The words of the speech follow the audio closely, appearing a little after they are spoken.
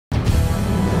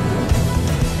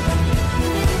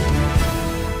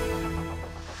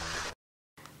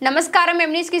నమస్కారం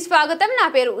ఎంన్యూస్ కి స్వాగతం నా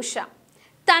పేరు ఉషా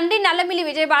తండ్రి నల్లమిల్లి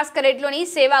విజయభాస్కర్ రెడ్డిలోని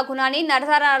సేవా గుణాన్ని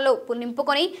నరనరాలలో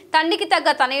నింపుకొని తండ్రికి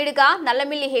తగ్గ తనయుడిగా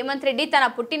నల్లమిల్లి హేమంత్ రెడ్డి తన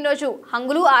పుట్టినరోజు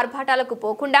హంగులు ఆర్భాటాలకు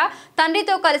పోకుండా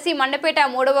తండ్రితో కలిసి మండపేట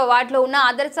 3వ వార్డులో ఉన్న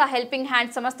ఆదర్శ హెల్పింగ్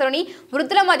హ్యాండ్ సంస్థలోని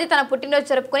వృద్ధుల మధ్య తన పుట్టినరోజు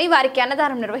జరుపుకొని వారికి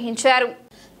అన్నదానం నిర్వహించారు.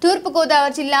 తూర్పు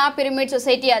గోదావరి జిల్లా పిరమిడ్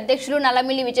సొసైటీ అధ్యక్షులు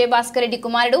నల్లమిల్లి విజయభాస్కర్ రెడ్డి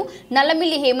కుమారుడు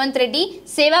నల్లమిల్లి హేమంత్ రెడ్డి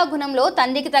సేవా గుణంలో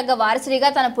తండ్రికి తగ్గ వారసుడిగా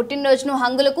తన పుట్టినరోజును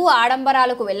హంగులకు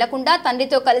ఆడంబరాలకు వెళ్లకుండా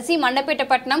తండ్రితో కలిసి మండపేట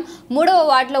పట్టణం 3వ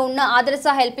వార్డులో ఉన్న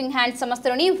ఆదర్శ హెల్పింగ్ హ్యాండ్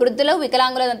సంస్థలోని వృద్ధులు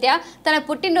వికలాంగుల మధ్య తన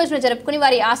పుట్టినరోజును జరుపుకుని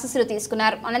వారి ఆశీస్సులు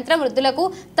తీసుకున్నారు. అనంతరం వృద్ధులకు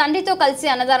తండ్రితో కలిసి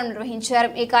అన్నదానం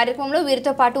నిర్వహించారు. ఈ కార్యక్రమంలో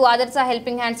వీరితో పాటు ఆదర్శ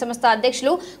హెల్పింగ్ హ్యాండ్ సంస్థ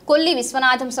అధ్యక్షులు కొల్లి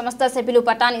విశ్వనాథం, సంస్థ సభ్యులు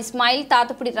పటాన్ ఇస్మాయిల్,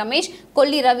 తాతపుడి రమేష్,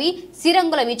 కొల్లి రవి,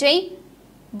 శ్రీరంగుల విజయ్,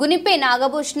 గునిపే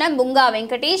నాగభూషణం, బుంగా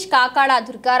వెంకటేష్, కాకాడ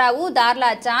దుర్గారావు, దార్లా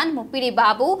జాన్, ముప్పిడి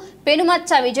బాబు,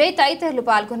 పెనుమచ్చ విజయ్ తదితరులు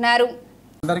పాల్గొన్నారు.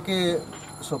 అందరికీ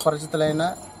సుపరిచితులైన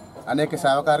అనేక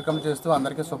సేవా కార్యక్రమాలు చేస్తూ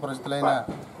అందరికీ సుపరిచితులైన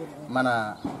మన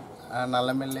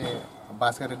నల్లమిల్లి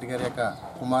భాస్కర్ రెడ్డి గారి యొక్క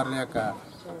కుమారుల యొక్క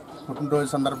పుట్టినరోజు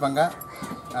సందర్భంగా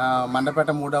మండపేట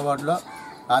 3వ వార్డులో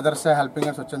ఆదర్శ హెల్పింగ్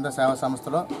అండ్ స్వచ్ఛంద సేవా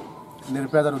సంస్థలో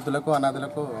నిరుపేద వృద్ధులకు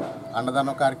అనాథులకు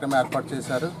అన్నదానం కార్యక్రమం ఏర్పాటు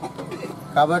చేశారు.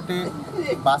 కాబట్టి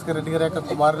భాస్కర్ రెడ్డి గారి యొక్క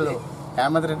కుమారులు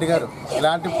హేమంత్ రెడ్డి గారు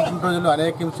ఇలాంటి పుట్టినరోజులు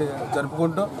అనేకం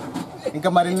జరుపుకుంటూ ఇంకా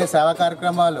మరిన్ని సేవా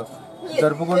కార్యక్రమాలు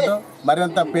జరుపుకుంటూ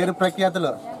మరింత పేరు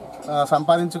ప్రఖ్యాతులు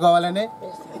సంపాదించుకోవాలని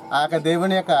ఆ యొక్క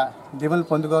దేవుని యొక్క దీవెనలు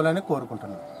పొందుకోవాలని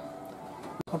కోరుకుంటున్నాను.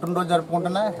 పుట్టినరోజు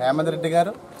జరుపుకుంటున్న హేమంత్ రెడ్డి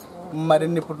గారు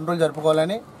మరిన్ని పుట్టినరోజు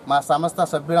జరుపుకోవాలని మా సంస్థ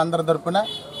సభ్యులందరి తరపున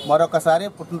మరొకసారి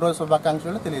పుట్టినరోజు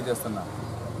శుభాకాంక్షలు తెలియజేస్తున్నాను.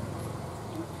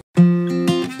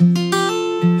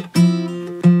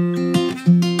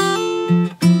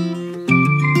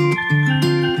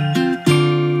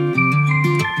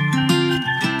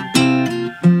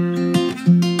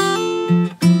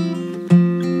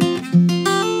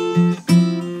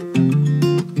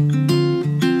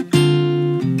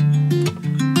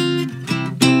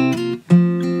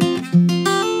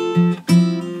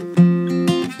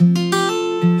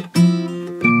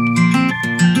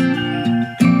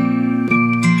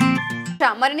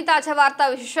 మరిన్ని తాజా వార్తా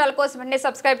విశేషాల కోసం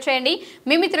సబ్స్క్రైబ్ చేయండి,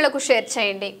 మీ మిత్రులకు షేర్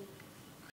చేయండి.